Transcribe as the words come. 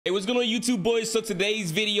Hey, what's going on, YouTube boys? So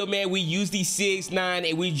today's video, man, we used the CX-9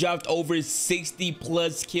 and we dropped over 60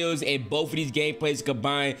 plus kills in both of these gameplays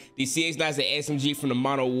combined. The CX-9 is an SMG from the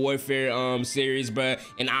Modern Warfare series, bro.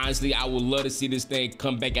 And honestly, I would love to see this thing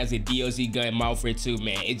come back as a DLC gun in Modern Warfare 2,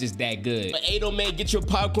 man. It's just that good. But Aydan, man, get your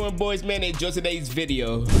popcorn, boys, man, and enjoy today's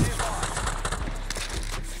video.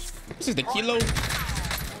 This is the kilo.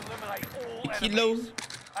 The kilo.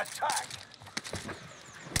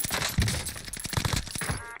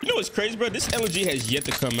 You know what's crazy, bro? This LG has yet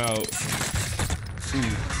to come out.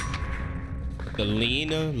 The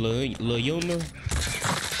Lena, Leona.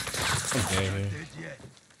 Okay, man.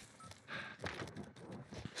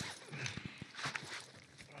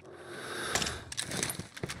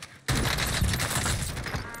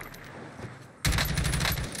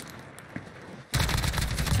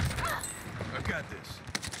 I got this.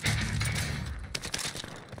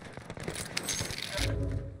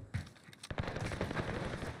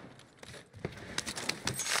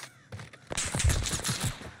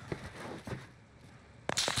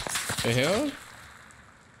 The hell?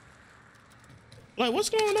 Like, what's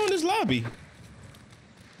going on in this lobby?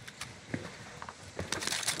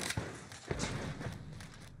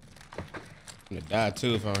 I'm gonna die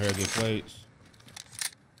too if I don't hear good plates.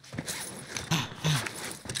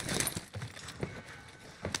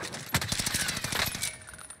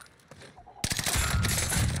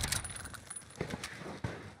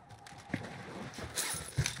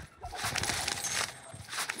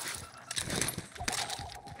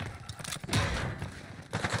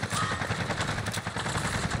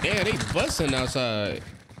 Damn, they busting outside.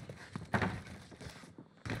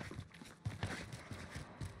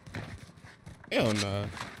 Hell nah.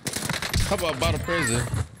 How about bottle prison?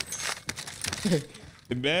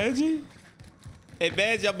 Imagine?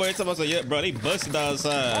 Imagine y'all boy talking about, yeah, bro, they busting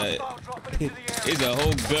outside. It's a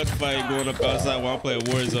whole gunfight going up outside while I'm playing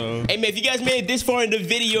Warzone. Hey man, if you guys made it this far in the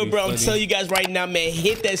video, bro, I'm telling you guys right now, man,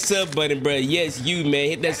 hit that sub button, bro. Yes, you, man,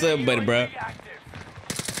 hit that sub button, bro.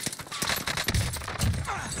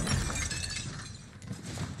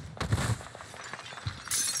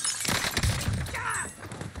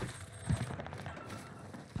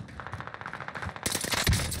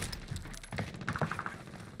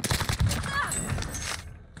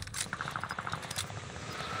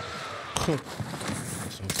 So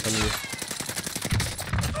funny.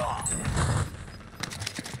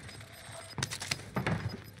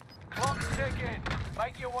 Clock's ticking.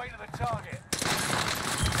 Make your way to the target.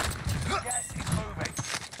 Gas is moving.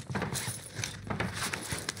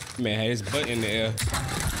 Man, had his butt in the air.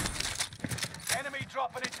 Enemy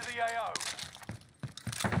dropping into the AO.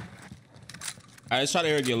 Alright, let's try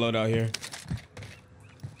to get a loadout here.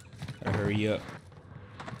 Gotta hurry up.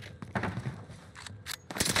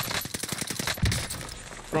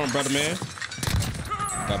 Come on, brother, man.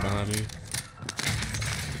 Got behind me.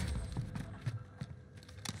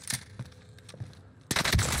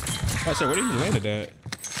 I said, where did he landed at?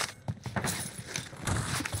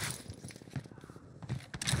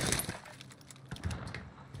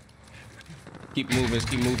 Keep moving,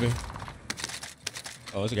 keep moving.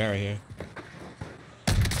 Oh, there's a guy right here.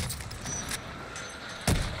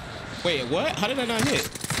 Wait, what? How did I not hit?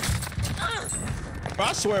 Bro,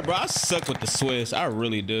 I swear, bro, I suck with the Swiss. I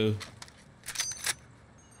really do.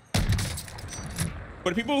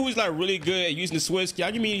 But the people who's like really good at using the Swiss, can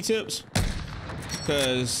y'all give me any tips?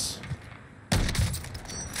 Cause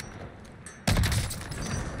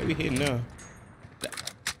maybe hitting now.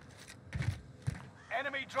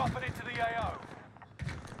 Enemy dropping into the AO.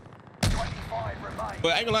 25 remain.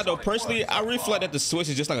 But I ain't gonna lie though, personally, I really feel like that the Swiss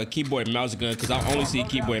is just like a keyboard and mouse gun, because I only see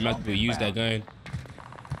keyboard and mouse people use that gun.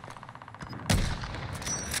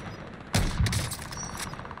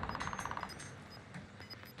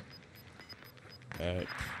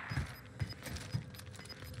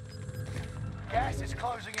 Gas is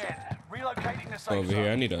closing in. Relocating the safe Over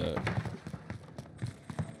here, I need to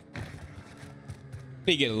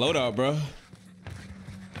get a loadout, bro.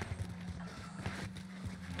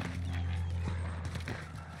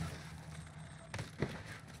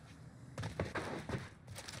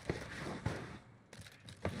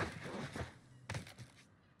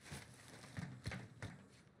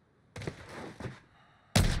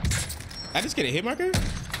 I just get a hit marker?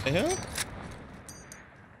 The hell?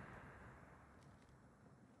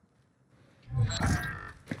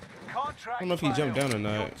 I don't know if he jumped down or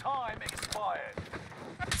not. Time expired.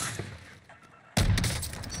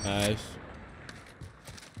 Nice.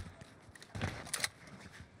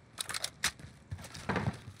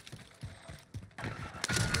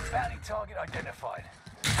 Bounty target identified.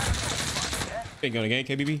 Ain't going again,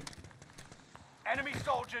 KBB. Enemy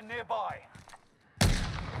soldier nearby.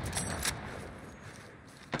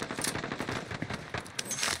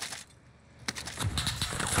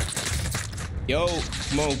 Yo,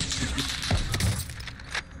 come on.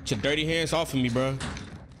 Get your dirty hands off of me, bro.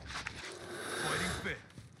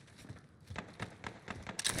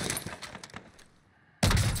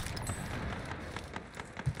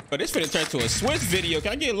 But this finna turn to a Swiss video.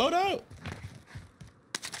 Can I get a loadout?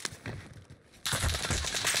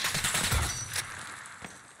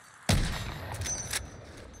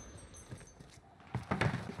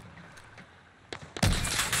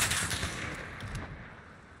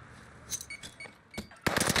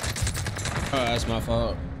 Oh, that's my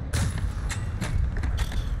fault.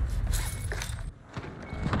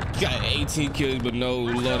 Got 18 kills, but no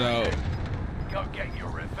loadout. Go get your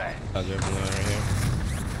revenge. How's everyone right here?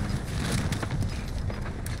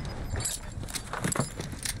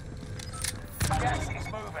 Gas is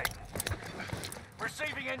moving.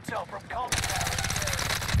 Receiving intel from combat.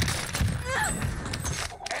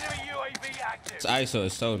 Enemy UAV active. This ISO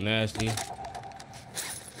is so nasty.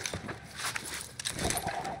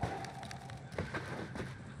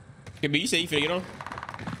 Okay, but you say you finna get on?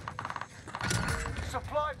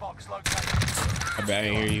 Supply box located. I bet I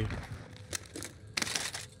ain't hear you.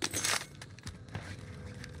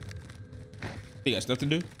 You got stuff to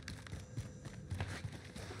do?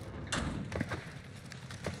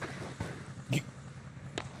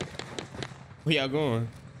 Where y'all going?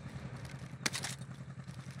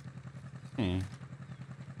 That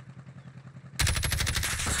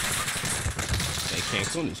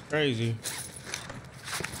Cancun is crazy.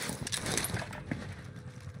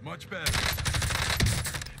 Much better.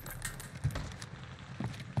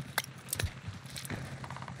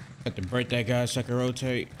 Got to break that guy so I can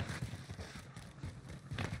rotate.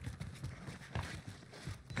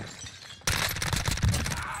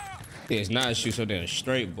 It's not a shoot so damn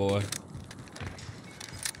straight, boy.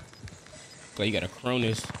 So you got a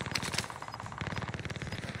Cronus.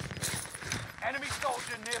 Enemy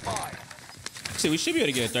soldier nearby. See, we should be able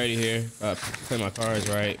to get a 30 here. Play my cards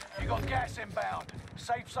right. You got gas inbound.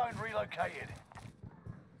 Safe zone relocated.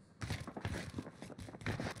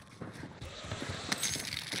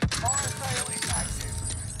 Fire sale is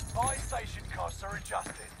active. Buy station costs are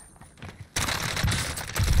adjusted.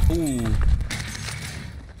 Ooh.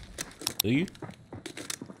 Do you?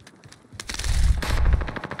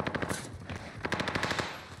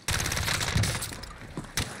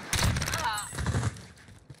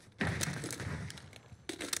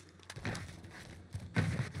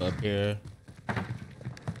 Up here.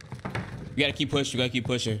 You gotta keep pushing. You gotta keep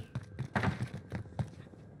pushing.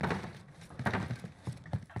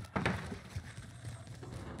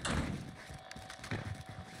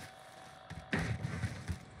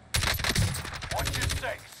 Watch your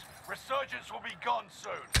six. Resurgence will be gone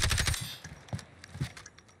soon.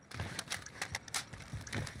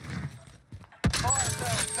 Fire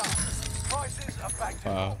sale done. Prices are back to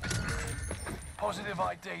normal. Positive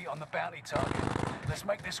ID on the bounty target. Let's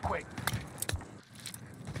make this quick.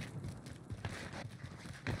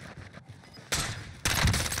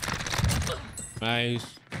 Nice.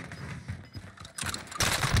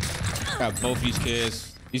 Got both these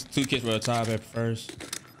kids. These two kids were on top at first.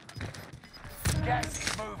 Gas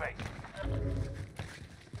is moving.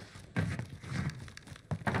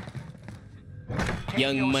 Keep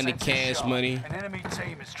Young your money, senses cash sharp. money. An enemy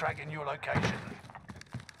team is tracking your location.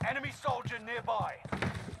 Enemy soldier nearby.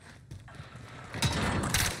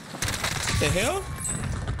 The hell?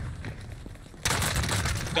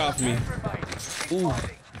 Get off me. Ooh.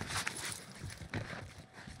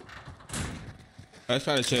 Let's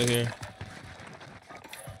try to chill here.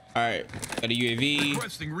 All right, got a UAV.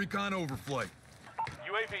 Requesting recon overflight.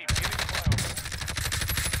 UAV beginning flyover.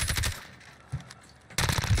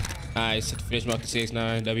 Nice. Finish mark the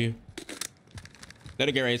CX-9 W. Let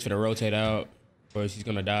her get ready for the rotate out, or she's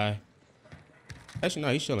gonna die. Actually,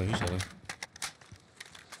 no, he's chilling. He's chilling.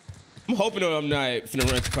 I'm hoping though I'm not finna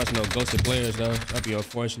run across no ghosted players though. That'd be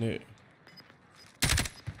unfortunate.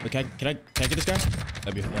 But can I get this guy?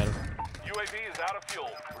 That'd be better. UAV is out of fuel.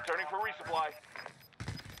 Returning for resupply.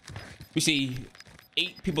 We see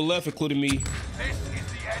 8 people left, including me. This is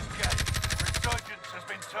the end game. Resurgence has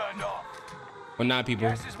been turned off. Well, 9 people.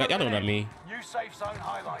 Gas is Y'all know what I moving in. mean. New safe zone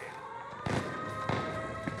highlighted.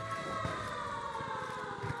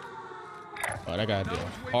 Oh, that guy did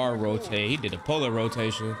a hard rotate. He did a polar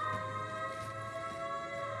rotation.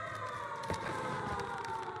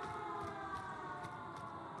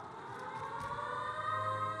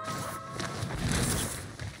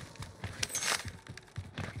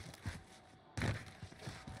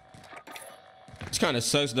 This kind of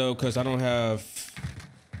sucks though, because I don't have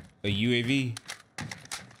a UAV.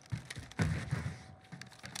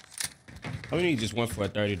 I mean, just went for a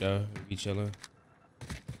 30 though. Be chilling.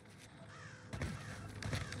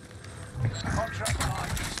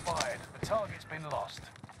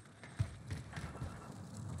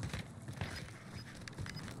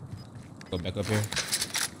 Go back up here.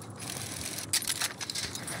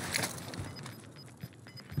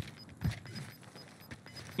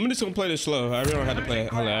 I'm just gonna play this slow. I really don't have to play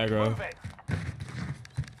hella aggro.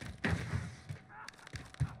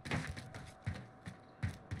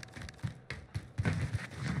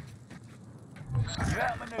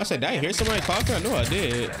 I said, dang, hear somebody talking? I know I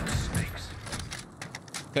did.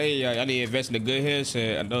 Hey, I need to invest in a good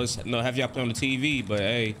headset. I know it's, no, have y'all play on the TV, but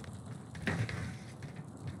hey.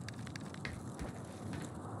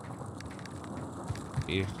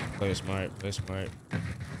 Yeah, play smart, play smart.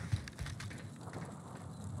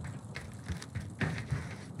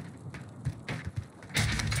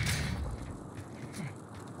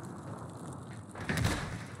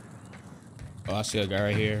 Oh, I see a guy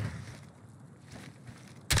right here.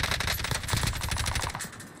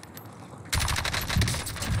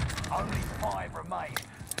 Only 5 remain.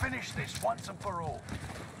 Finish this once and for all.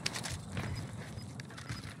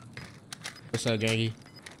 What's up, gangy?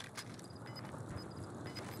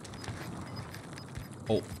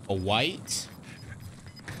 Oh, a white?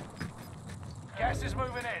 Gas is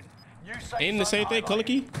moving in. You say Ain't the same thing, color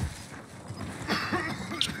key?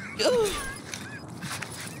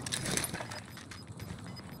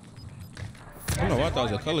 I don't know why I thought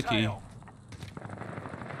it was a color key.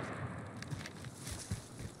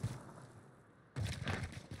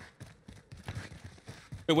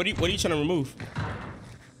 Wait, what are you trying to remove?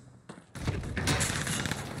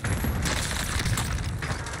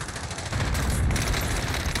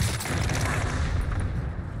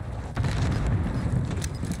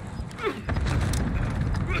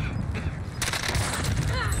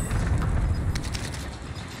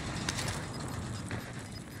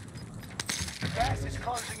 Gas is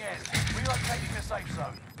closing in. Relocating the safe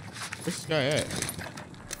zone. Where's this guy at?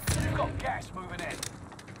 You've got gas moving in.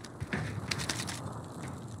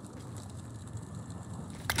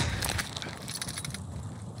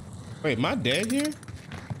 Wait, am I dead here?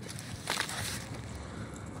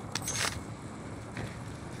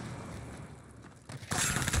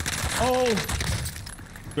 Oh,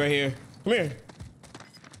 right here. Come here.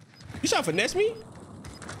 You trying to finesse me?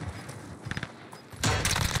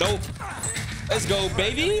 Dope. Let's go,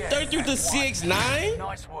 baby. 33 to CX-9.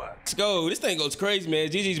 Nice work. Let's go. This thing goes crazy, man.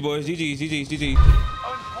 GG's, boys. GG's. Own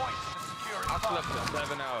points to secure it. I slept for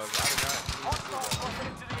 7 hours. I did not. Hostiles dropping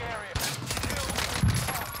into the area.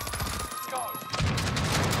 Go.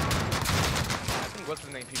 I think what's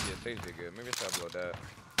his name? PBS Sage did good. Maybe I should upload that.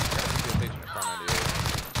 I got a PBS Sage in the car 98.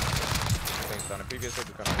 Thanks, on the PBS Sage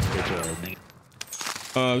car 98.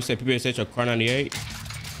 We said PBS or car 98. I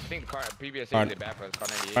think the car PBS Sage did bad for us.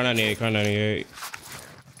 Car 98. Car 98.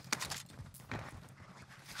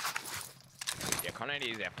 Yeah, car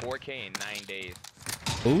 98 is at 4K in 9 days.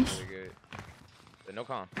 Who's? Really good. The no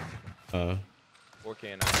com. 4K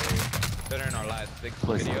in 9 days. Considering our last 6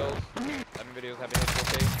 videos, 7 videos have been hit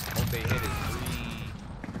 4K. Most they hit is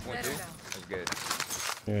 3.2. That's good.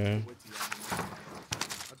 Yeah.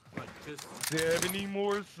 Like 70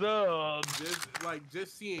 more subs.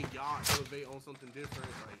 just seeing y'all elevate on something different.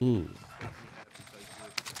 Like, Ooh.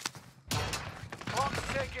 Clock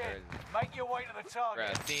ticking. Make your way to the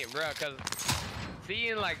target.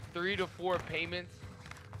 Seeing like 3 to 4 payments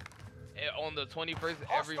on the 21st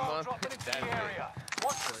every Hostile month. dropping into That's the area.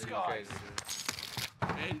 Watch the skies.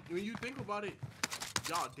 And when you think about it,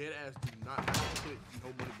 y'all dead ass do not have to put no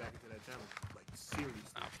money back into that channel. Like seriously.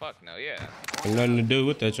 Oh, fuck no, yeah. Nothing to do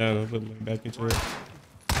with that channel. Put me back into it.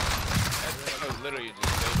 That's literally just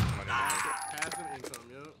saving money. Passive income,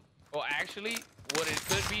 yeah. Well, actually, what it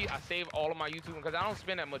could be, I save all of my YouTube because I don't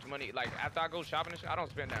spend that much money. Like after I go shopping and shit, I don't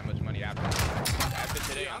spend that much money after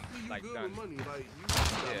today. Yeah, I I'm feel you like good done. with money. Like you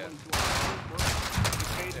got money you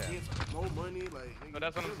paid against no money. Like So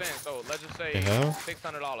that's what I'm saying. So let's just say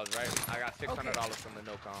 $600, right? I got $600 from the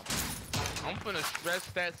no comp. I'm finna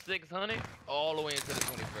stretch that 600 all the way into the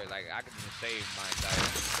 21st. Like I could just save my entire.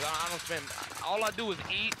 Cause I don't spend. All I do is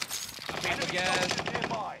eat, I pay for gas,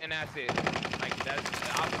 and that's it. Like that's.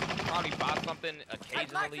 I'll probably buy something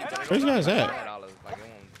occasionally. But Where's you guys at? $600. Like it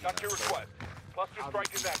won't. Got your request. Cluster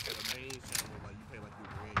strike is active. The main channel, like you pay like your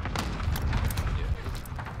rent.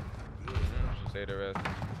 Yeah. Should say the rest.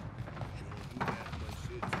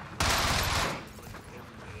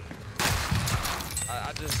 I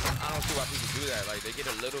don't see why people do that. Like they get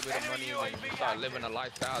a little bit of money and when you start living a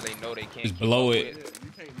lifestyle, they know they can't Just blow it. Yeah,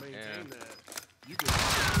 you can't maintain that. You can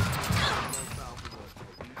lifestyle for what,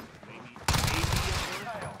 maybe 80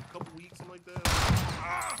 a couple weeks, something like that.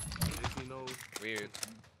 If you know, weird.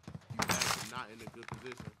 You guys are not in a good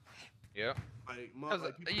position. Yeah. Like,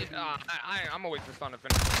 I'm always just on the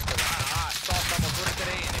finish because I saw someone put it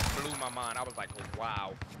today and it blew my mind. I was like,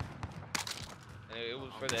 wow. And it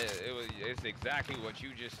was for that. It's exactly what you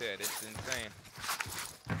just said. It's insane.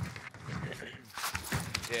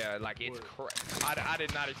 Yeah, like it's I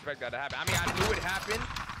did not expect that to happen. I mean, I knew it happened,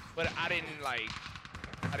 but I didn't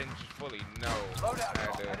just fully know. Loadout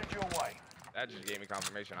drop headed your way. That just gave me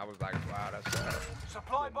confirmation. I was like, wow, that's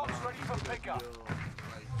Supply box ready for pickup.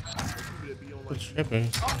 What's tripping?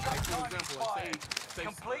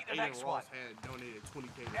 Complete the next one. Donated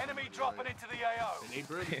 20K. Enemy dropping into the AO. And they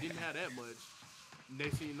barely didn't have that much.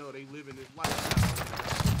 Next thing you know, they live in this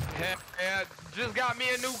lifestyle. Yeah, just got me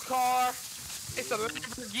a new car. It's a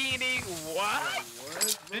Lamborghini.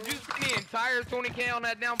 What? Did you spend the entire 20K on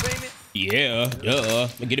that down payment? Yeah,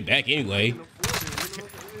 I'll get it back anyway.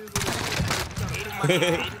 Give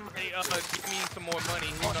me some more money.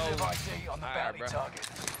 Who knows? ID on the bounty target.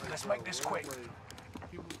 Let's make this quick.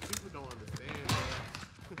 People don't understand.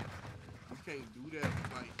 You can't do that.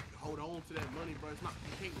 Like, hold on to that money, bro. It's not.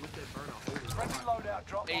 You can't let that burn a hole. Ready loadout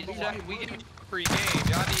drop on the way. We get free game.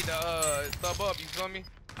 Y'all need to sub up. You feel me?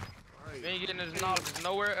 Right. You ain't getting this knowledge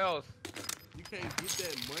nowhere else. You can't get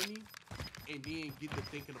that money and then get to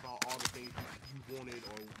thinking about all the things you wanted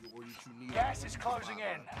or you need. Gas is closing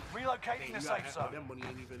in. Relocating the safe zone. That money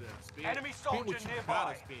ain't even spend. Enemy soldier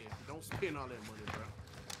nearby. Don't spend all that money, bro.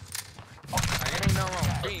 Like, it ain't no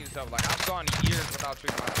wrong treating stuff. Like, I've gone years without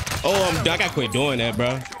treating myself. Oh, I gotta quit doing that,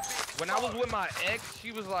 bro. When I was with my ex,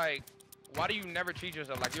 she was like, why do you never treat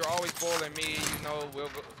yourself? Like, you're always spoiling me, you know,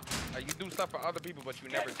 like, you do stuff for other people, but you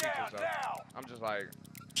never treat yourself. I'm just like,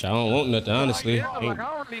 I don't want nothing, honestly. Yeah, like, I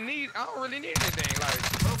don't really need anything. Like,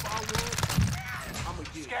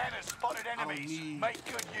 Scanners spotted enemies. Make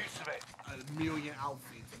good use of it. A million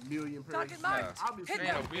outfits, a million pairs. This is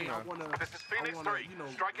Phoenix 3.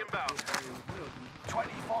 Strike inbound.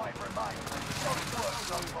 25 remain. Solid work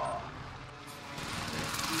so far.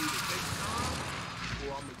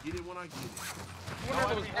 Or I'm gonna get it when I get it. You know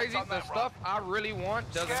what's crazy? The stuff I really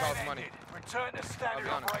want doesn't cost money. Return to standard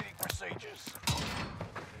operating procedures.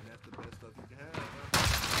 And that's the best stuff you can have,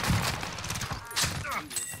 man.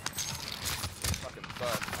 Fucking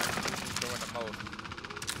fun. Doing the most.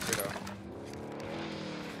 You know.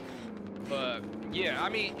 But yeah, I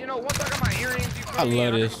mean, you know, once I got my earrings, I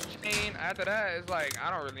love this. Chain, after that, it's like I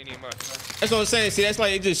don't really need much. That's what I'm saying. See, that's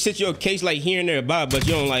like it just sits your case like here and there about, but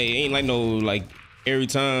you don't like ain't like no like every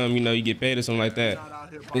time you know you get paid or something like that.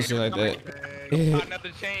 This shit like that.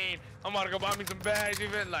 Another chain. I'm about to go buy me some bags.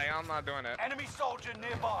 Even like I'm not doing that. Enemy soldier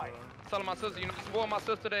nearby. Telling my sister, you know, spoil my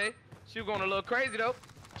sister today. She was going a little crazy though.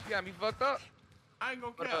 She got me fucked up. I ain't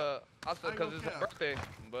gonna But cap. I said because it's her birthday.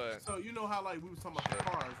 But so you know how like we was talking about the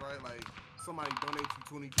cars, right? Like somebody donate you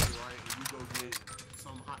 20K, right? And you go get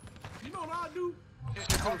some hot. You know what I do?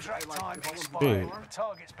 Contract like, time if I expired. want to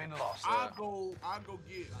Target's been lost. I go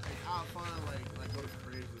get. I'll find like go to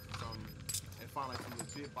Craigslist or something and find like some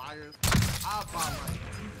legit buyers. I'll buy like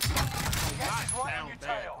not down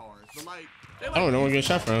bad cars, but like I don't know where you're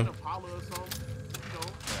shot from. Impala or something. You know,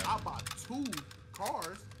 I bought 2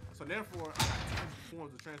 cars, so therefore I got 2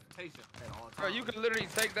 forms of transportation at all times. bro, you can literally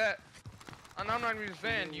take that. And I'm not even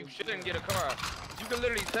saying you shouldn't get a car. You can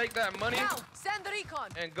literally take that money send the recon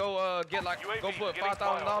and go get like go put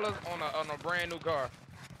 $5,000 on a brand new car.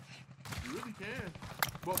 You really can.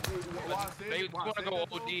 But why I said They want to go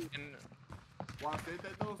OD and. Why I said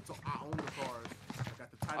that though? So I own the cars. I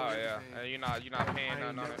got the title. Oh yeah, and you're not paying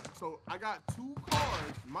nothing on it. So I got 2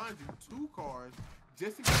 cars, mind you, 2 cars,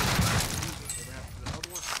 just in case I ever have the other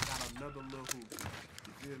one. I got another little hoop.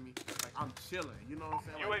 You feel me? Like I'm chilling. You know what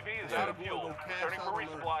I'm saying? UAV is out of fuel. Turning for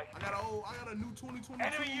resupply. I got a new 2022.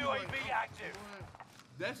 Enemy UAV active.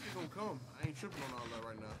 That shit gonna come. I ain't tripping on all that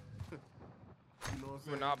right now. You know what I'm saying?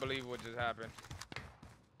 You would not believe what just happened.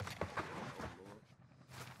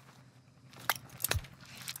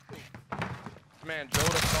 This man drove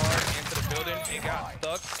the car into the building and got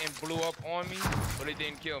stuck and blew up on me, but it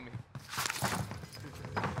didn't kill me.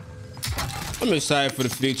 I'm excited for the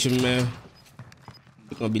future, man.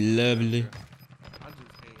 It's gonna be lovely. I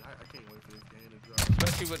can't wait for this game to drop.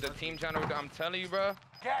 Especially with the team channel. I'm telling you, bro.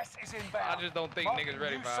 Gas is inbound. I just don't think niggas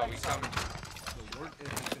ready for how we coming. The work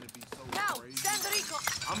ethic gonna be so crazy. send the recon.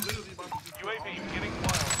 I'm literally about to do UAV getting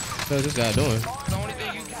wild. What's this guy doing? The only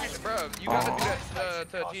thing you can, bro, you gotta do that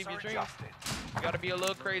to achieve your dreams. You gotta be a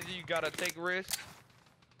little crazy. You gotta take risks.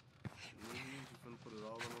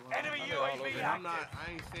 Enemy UAV I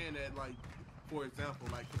ain't saying that like, for example,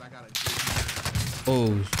 like, cause I got a.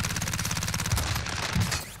 Oh.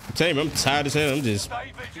 Tell you, I'm tired as hell. I'm just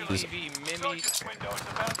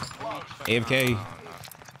AFK. You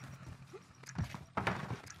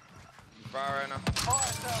fire right now?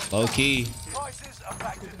 Low key. Prices are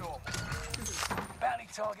back to normal. Bounty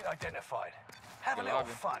target identified. Have a little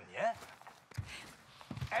fun, yeah?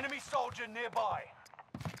 Enemy soldier nearby.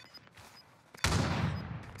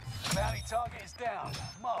 Bounty target is down.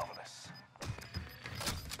 Marvelous.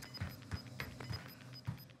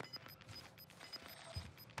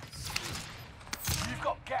 You've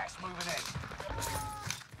got gas moving in.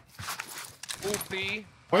 Oopsie.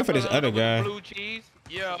 Wait for this other guy. Blue cheese.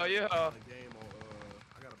 Yeah. I gotta buy the game on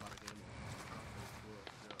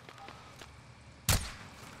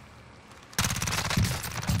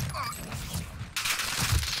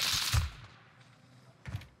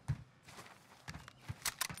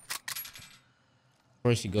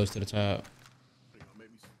First, he goes to the top. Maybe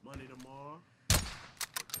some money tomorrow.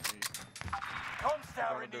 Comms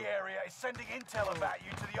tower in the area is sending intel about you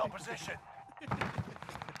to the opposition.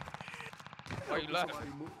 Why you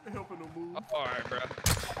laughing? Helping them move. All right, bro.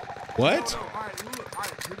 What? No, all right, look, all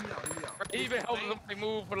right, hear me out. He even helping somebody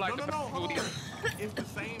move for like No, the hold on. It's the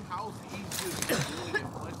same house. He's just doing it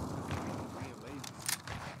once. Being lazy.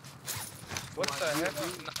 What the hell?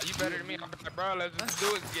 Nah, you better than me. I'm like, bro, let's just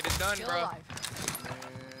do it. Get it done, bro. Man,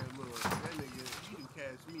 look, that nigga, he done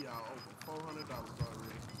cashed me out over $400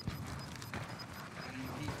 already.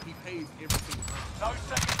 He pays every single time. No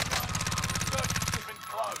seconds. Search has been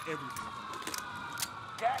closed. Every single time.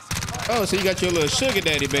 Gas is closed. Oh, so you got your little sugar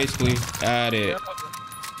daddy, basically. Got it.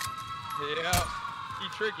 Yeah. He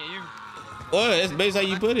tricking you. Well, that's basically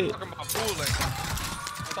how you put it. Talking about fooling.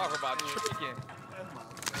 Talk about tricking.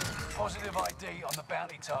 Positive ID on the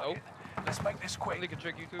bounty target. Nope. Let's make this quick. He can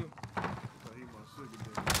trick you too. So he my sugar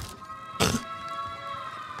daddy.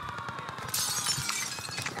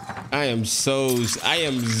 I am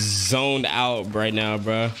zoned out right now,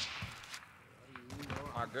 bro.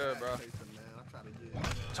 My good, bro.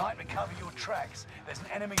 Time to cover your tracks. There's an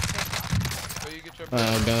enemy team. So you get your.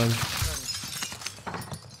 I'm done.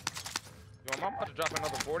 Yo, I'm about to drop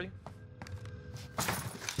another 40.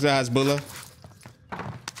 Is that Booya?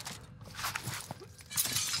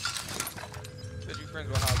 Said you friends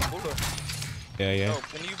with Booya. Yeah. Yo,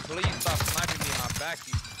 can you please stop sniping me in my back,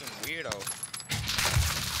 you fucking weirdo?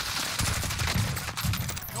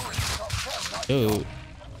 Dude.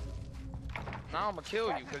 Now I'm gonna kill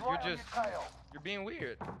you because you're being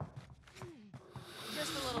weird.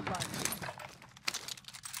 Just a little bug.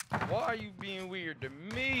 Why are you being weird to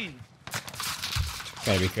me?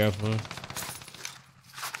 Gotta be careful. I'm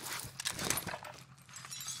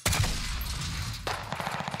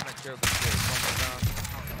gonna kill this kid.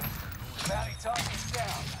 Bounty target's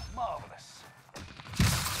down. Marvelous.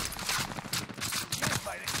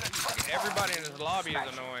 Everybody in this lobby is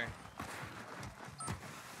annoying.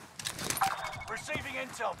 Receiving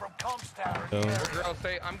intel from comms tower. Oh. Girls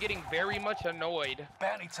say I'm getting very much annoyed.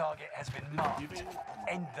 Bounty target has been marked.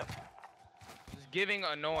 End them. Just giving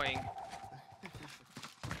annoying.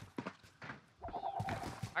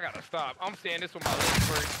 I gotta stop. I'm saying this with my lips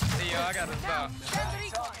first. Yeah, I gotta stop.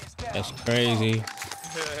 That's crazy.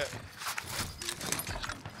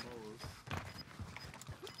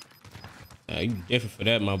 You different for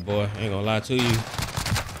that, my boy. I ain't gonna lie to you.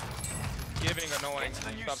 Giving annoying.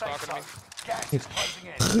 Stop talking to me. Gas is closing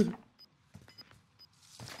in.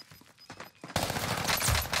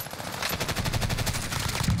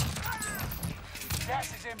 Gas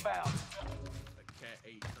is inbound.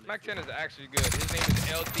 Mac 10 is actually good. His name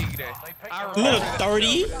is LT. Little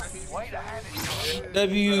 30. Way to hand it.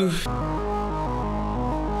 W.